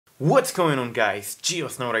What's going on, guys?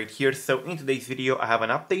 GeoSnow right here. So in today's video I have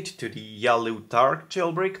an update to the Yalu Dark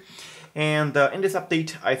Jailbreak, and in this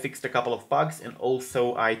update I fixed a couple of bugs, and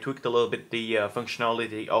also I tweaked a little bit the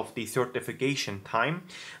functionality of the certification time.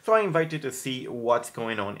 So I invite you to see what's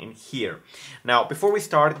going on in here. Now before we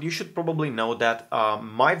start, you should probably know that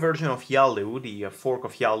my version of Yalu, the fork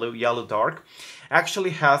of Yalu, Yalu Dark, actually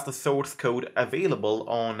has the source code available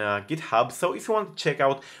on GitHub. So if you want to check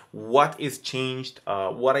out what is changed,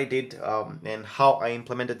 what I did, and how I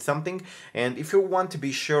implemented something, and if you want to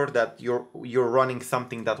be sure that you're running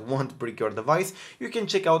something that won't break your device, you can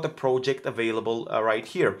check out the project available right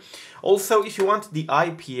here. Also, if you want the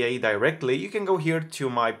IPA directly, you can go here to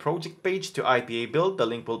my project page to IPA build. The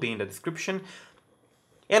link will be in the description.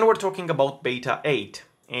 And we're talking about Beta 8.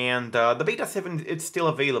 And the Beta 7, it's still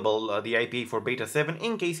available, the IPA for Beta 7,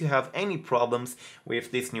 in case you have any problems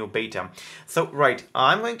with this new beta. So, right,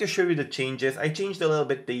 I'm going to show you the changes. I changed a little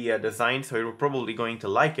bit the design, so you're probably going to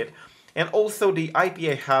like it. And also the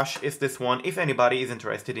IPA hash is this one, if anybody is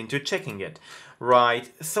interested into checking it. Right,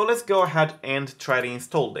 so let's go ahead and try to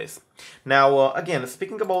install this. Now, again,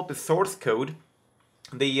 speaking about the source code,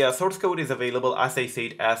 the source code is available, as I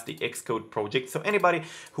said, as the Xcode project. So anybody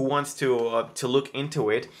who wants to look into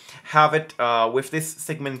it, have it with this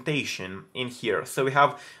segmentation in here. So we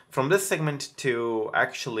have from this segment to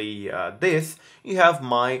actually this, you have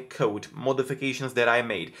my code modifications that I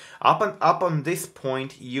made. Up on this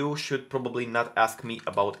point, you should probably not ask me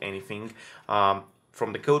about anything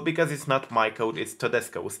from the code, because it's not my code, it's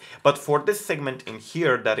Tedesco's. But for this segment in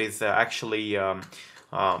here, that is actually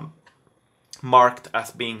marked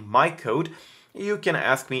as being my code, you can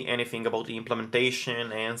ask me anything about the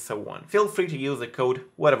implementation and so on. Feel free to use the code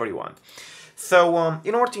whatever you want. So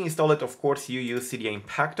in order to install it, of course, you use CDI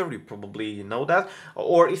Impactor, you probably know that.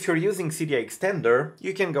 Or if you're using CDI Extender,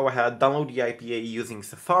 you can go ahead, download the IPA using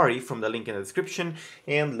Safari from the link in the description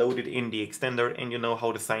and load it in the extender, and you know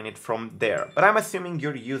how to sign it from there. But I'm assuming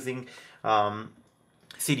you're using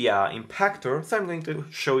CDI Impactor, so I'm going to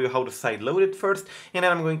show you how to sideload it first, and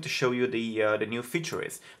then I'm going to show you the new feature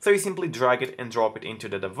is. So you simply drag it and drop it into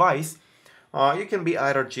the device. You can be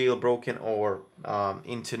either jailbroken or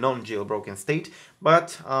into non-jailbroken state,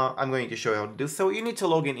 but I'm going to show you how to do so. You need to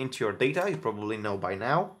log in into your data, you probably know by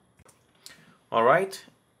now. Alright,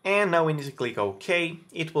 and now we need to click OK.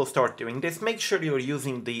 It will start doing this. Make sure you're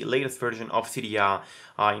using the latest version of CDI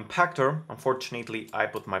Impactor. Unfortunately, I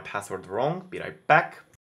put my password wrong. Be right back.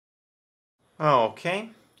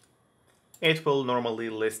 Okay, it will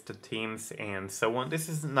normally list the themes and so on. This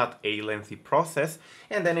is not a lengthy process,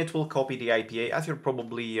 and then it will copy the IPA, as you're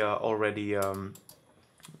probably already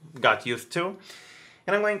got used to.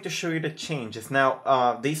 And I'm going to show you the changes.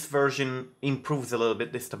 Now, this version improves a little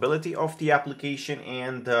bit the stability of the application,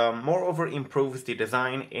 and moreover improves the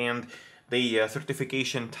design and the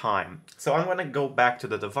certification time. So I'm going to go back to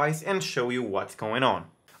the device and show you what's going on.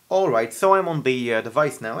 Alright, so I'm on the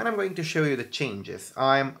device now, and I'm going to show you the changes.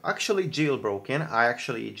 I'm actually jailbroken. I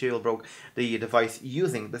actually jailbroke the device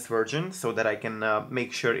using this version so that I can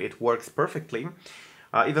make sure it works perfectly.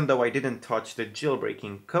 Even though I didn't touch the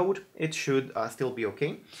jailbreaking code, it should still be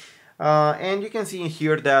okay. And you can see in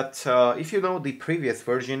here that if you know the previous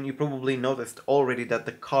version, you probably noticed already that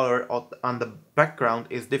the color on the background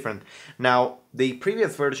is different. Now, the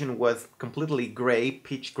previous version was completely gray,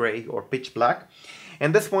 pitch gray or pitch black.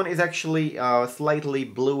 And this one is actually slightly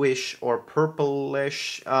bluish or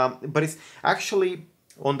purplish, but it's actually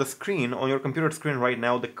on the screen, on your computer screen right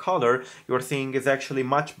now, the color you're seeing is actually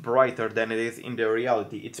much brighter than it is in the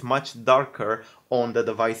reality. It's much darker on the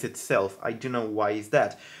device itself. I don't know why is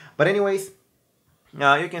that. But anyways,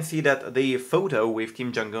 you can see that the photo with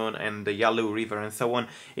Kim Jong-un and the Yalu River and so on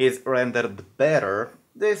is rendered better.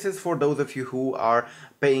 This is for those of you who are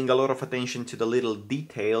paying a lot of attention to the little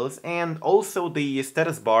details. And also the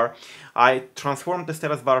status bar. I transformed the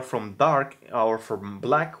status bar from dark, or from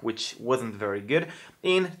black, which wasn't very good,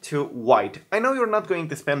 into white. I know you're not going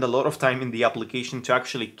to spend a lot of time in the application to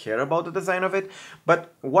actually care about the design of it,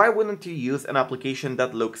 but why wouldn't you use an application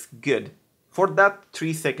that looks good? For that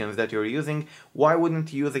 3 seconds that you're using, why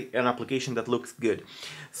wouldn't you use an application that looks good?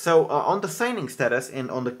 So on the signing status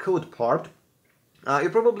and on the code part, you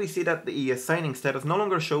probably see that the signing status no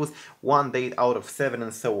longer shows 1 day out of 7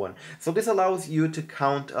 and so on. So this allows you to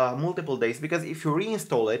count multiple days, because if you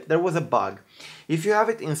reinstall it, there was a bug. If you have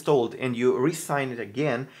it installed and you re-sign it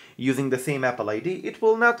again using the same Apple ID, it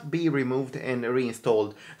will not be removed and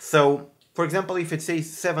reinstalled. So, for example, if it says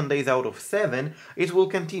 7 days out of 7, it will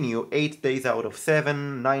continue 8 days out of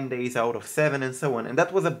 7, 9 days out of 7, and so on. And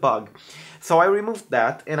that was a bug. So I removed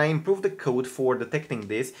that, and I improved the code for detecting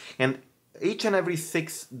this, and each and every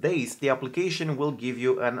 6 days the application will give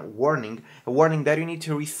you a warning that you need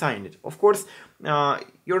to resign it. Of course,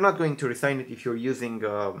 you're not going to resign it if you're using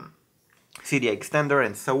CD extender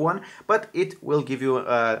and so on, but it will give you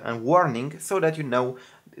a warning so that you know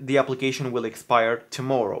the application will expire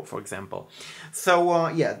tomorrow, for example. So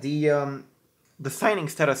yeah, the signing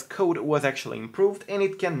status code was actually improved, and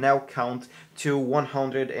it can now count to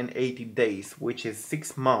 180 days, which is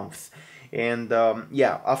 6 months. And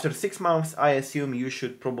yeah, after 6 months, I assume you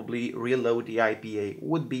should probably reload the IPA.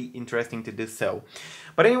 Would be interesting to do so.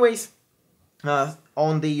 But anyways,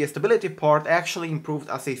 on the stability part, I actually improved,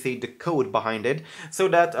 as I say, the code behind it, so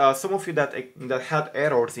that some of you that had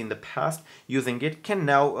errors in the past using it can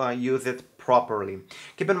now use it properly.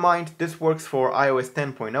 Keep in mind, this works for iOS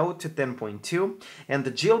 10.0 to 10.2, and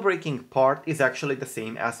the jailbreaking part is actually the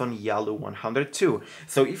same as on Yalu 102.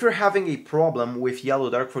 So if you're having a problem with Yalu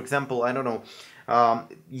Dark, for example, I don't know,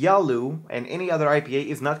 Yalu and any other IPA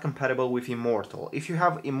is not compatible with Immortal. If you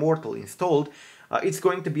have Immortal installed, it's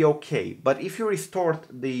going to be okay, but if you restore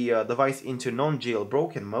the device into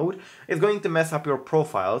non-jailbroken mode, it's going to mess up your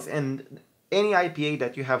profiles, and any IPA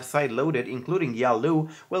that you have side-loaded, including Yalu,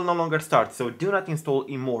 will no longer start, so do not install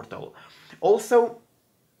Immortal. Also,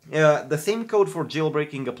 the same code for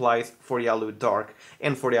jailbreaking applies for Yalu Dark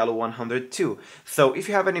and for Yalu 102. So if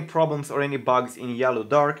you have any problems or any bugs in Yalu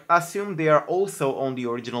Dark, assume they are also on the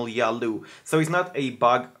original Yalu. So it's not a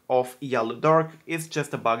bug of Yalu Dark, it's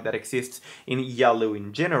just a bug that exists in Yalu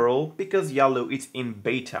in general, because Yalu is in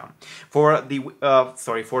beta. For the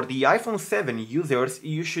iPhone 7 users,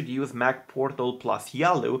 you should use Mac Portal plus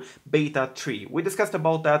Yalu Beta 3. We discussed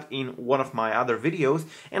about that in one of my other videos,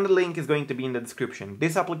 and the link is going to be in the description.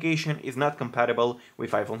 This application is not compatible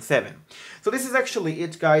with iPhone 7. So this is actually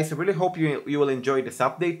it, guys. I really hope you will enjoy this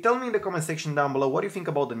update. Tell me in the comment section down below what you think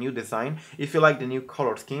about the new design, if you like the new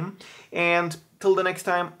color scheme, and till the next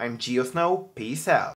time, I'm GeoSnow, peace out.